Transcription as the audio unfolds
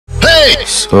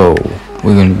So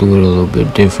we're gonna do it a little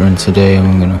bit different today.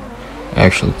 I'm gonna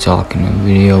actually talk in a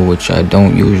video, which I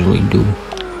don't usually do.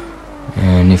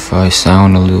 And if I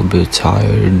sound a little bit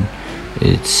tired,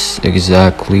 it's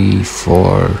exactly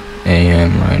 4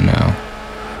 AM right now.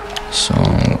 So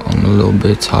I'm a little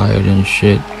bit tired and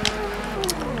shit,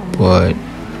 but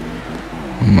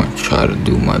I'm gonna try to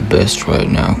do my best right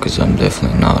now, because I'm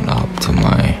definitely not up to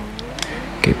my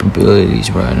capabilities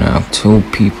right now. 2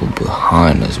 people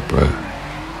behind us, bro.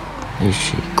 This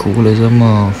shit cool as a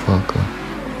motherfucker.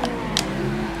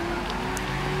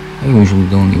 I usually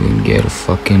don't even get a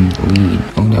fucking lead.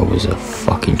 Oh, that was a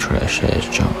fucking trash ass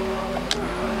jump.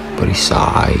 But he's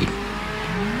alright.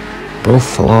 Bro,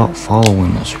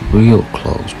 following us real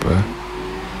close, bro.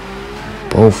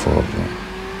 Both of them.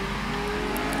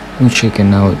 I'm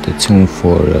checking out the tune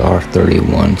for the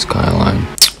R31 Skyline.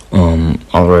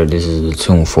 Alright, this is the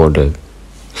tune for the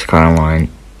Skyline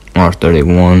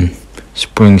R31.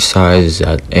 Spring size is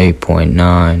at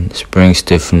 8.9. Spring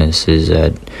stiffness is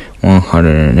at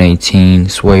 118.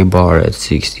 Sway bar at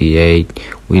 68.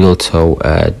 Wheel toe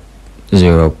at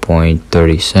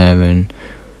 0.37.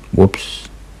 Whoops.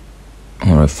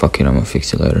 Alright, fuck it, I'm gonna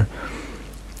fix it later.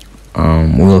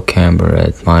 Wheel camber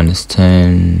at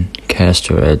 -10.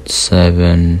 Caster at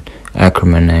 7.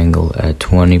 Ackerman angle at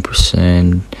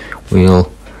 20%. Wheel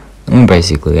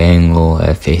basically angle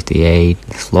at 58.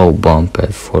 Slow bump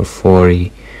at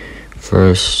 440.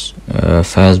 Fast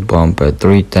bump at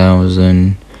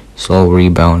 3000. Slow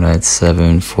rebound at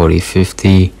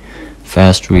 740/50.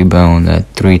 Fast rebound at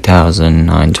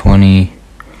 3920.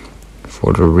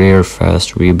 For the rear,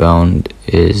 fast rebound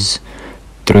is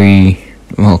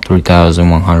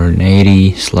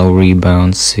 3180. Slow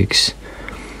rebound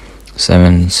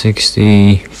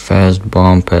 760. Fast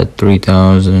bump at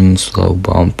 3000. Slow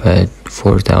bump at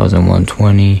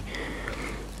 4120.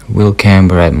 Wheel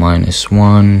camber at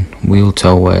 -1. Wheel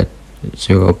toe at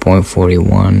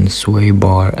 0.41. Sway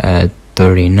bar at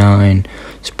 39.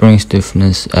 Spring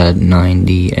stiffness at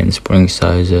 90. And spring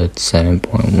size at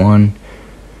 7.1.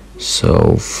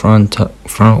 So front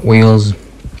wheels,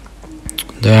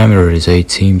 diameter is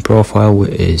 18. Profile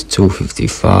is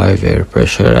 255. Air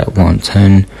pressure at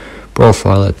 110.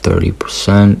 Profile at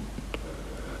 30%.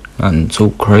 Nothing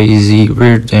too crazy.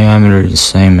 Rear diameter is the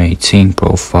same, 18.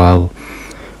 Profile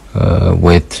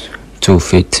with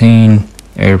 215.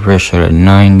 Air pressure at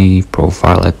 90.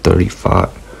 Profile at 35.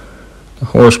 The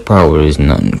horsepower is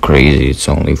nothing crazy. It's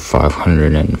only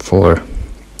 504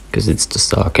 because it's the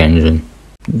stock engine.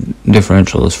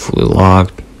 Differential is fully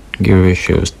locked. Gear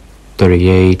ratio is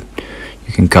 38.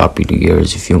 You can copy the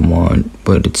gears if you want,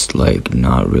 but it's like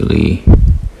not really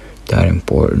that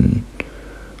important.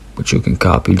 But you can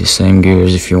copy the same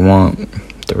gears if you want.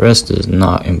 The rest is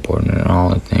not important at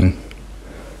all, I think.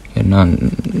 And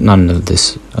none of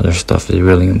this other stuff is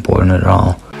really important at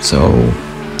all. So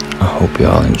I hope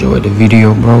y'all enjoyed the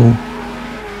video, bro.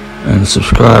 And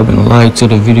subscribe and like to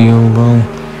the video, bro.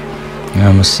 And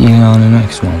I'm gonna see you on the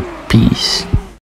next one. Peace.